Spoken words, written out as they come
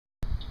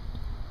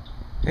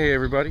Hey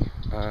everybody,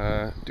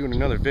 doing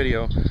another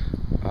video.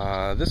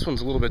 This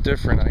one's a little bit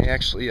different. I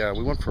actually,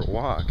 we went for a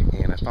walk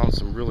and I found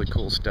some really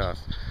cool stuff.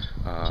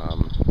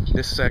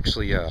 This is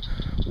actually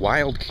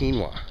wild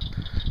quinoa.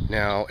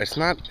 Now, it's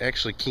not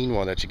actually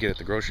quinoa that you get at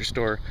the grocery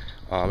store.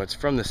 It's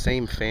from the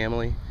same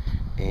family,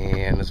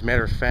 and as a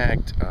matter of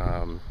fact,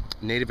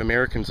 Native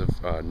Americans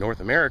of North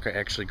America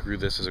actually grew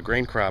this as a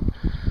grain crop.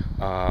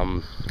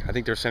 I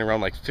think they're saying around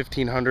like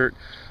 1500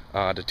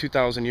 to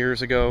 2000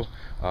 years ago,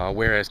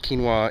 whereas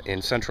quinoa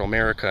in Central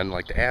America and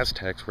like the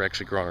Aztecs were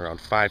actually grown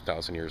around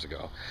 5000 years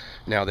ago.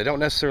 Now, they don't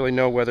necessarily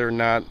know whether or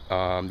not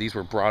these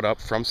were brought up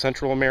from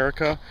Central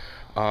America,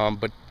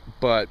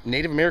 but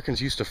Native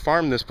Americans used to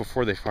farm this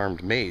before they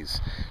farmed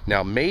maize.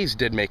 Now, maize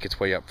did make its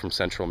way up from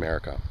Central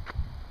America.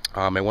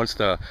 And once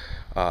the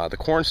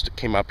corn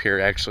came up here,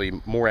 actually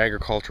more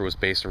agriculture was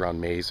based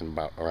around maize and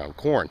around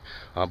corn.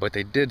 But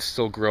they did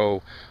still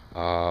grow,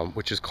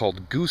 which is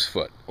called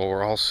goosefoot,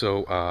 or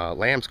also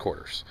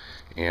lambsquarters.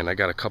 And I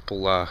got a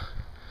couple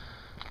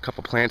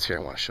plants here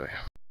I want to show you.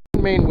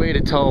 One main way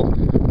to tell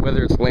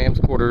whether it's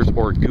lambsquarters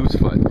or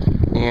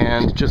goosefoot,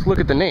 and just look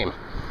at the name.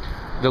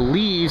 The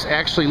leaves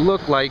actually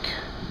look like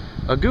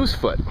a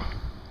goosefoot,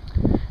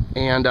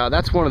 and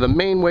that's one of the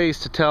main ways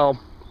to tell.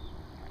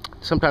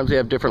 Sometimes they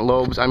have different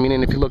lobes. I mean,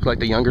 and if you look like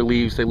the younger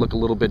leaves, they look a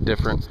little bit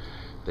different.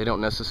 They don't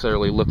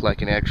necessarily look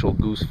like an actual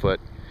goosefoot,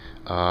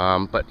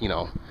 but you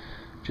know,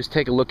 just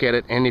take a look at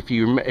it. And if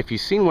you've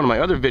seen one of my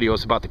other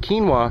videos about the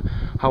quinoa,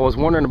 I was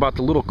wondering about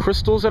the little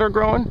crystals that are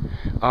growing.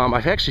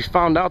 I've actually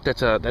found out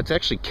that's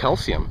actually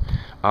calcium.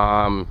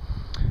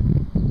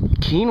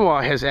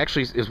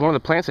 Quinoa is one of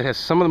the plants that has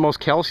some of the most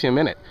calcium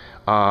in it.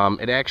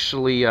 It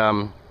actually,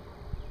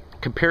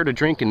 compared to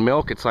drinking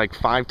milk, it's like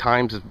 5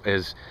 times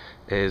as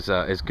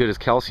good as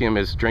calcium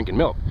as drinking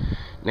milk.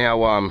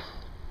 Now,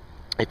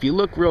 if you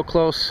look real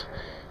close,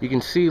 you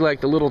can see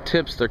like the little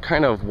tips, they're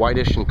kind of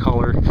whitish in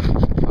color.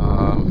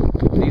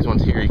 These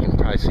ones here you can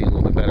probably see a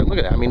little bit better. Look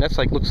at that. I mean, that's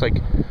like, looks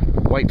like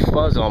white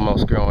fuzz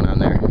almost growing on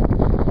there.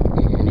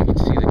 And you can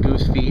see the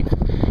goose feet.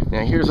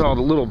 Now here's all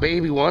the little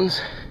baby ones.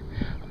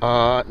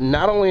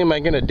 Not only am I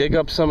going to dig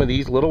up some of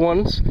these little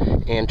ones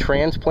and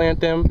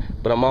transplant them,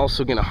 but I'm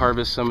also going to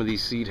harvest some of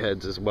these seed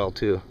heads as well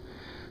too.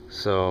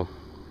 So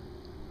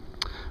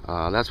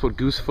that's what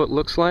goosefoot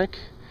looks like,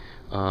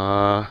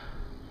 and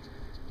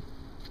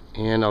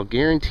I'll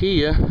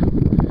guarantee you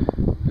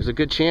there's a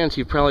good chance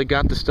you've probably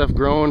got the stuff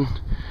growing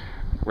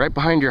right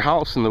behind your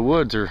house in the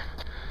woods, or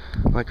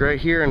like right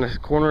here in the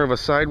corner of a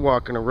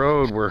sidewalk in a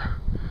road where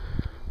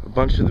a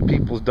bunch of the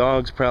people's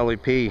dogs probably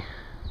pee.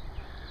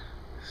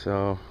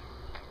 So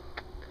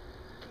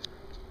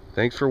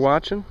thanks for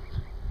watching,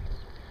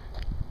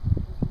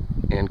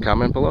 and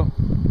comment below.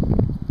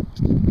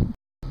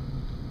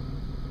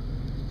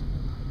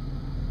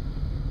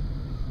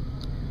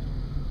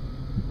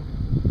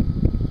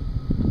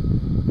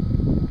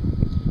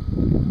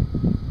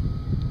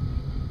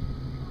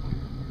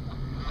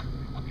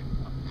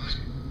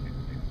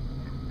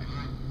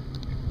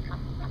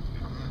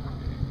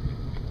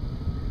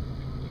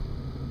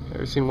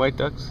 Ever seen white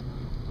ducks?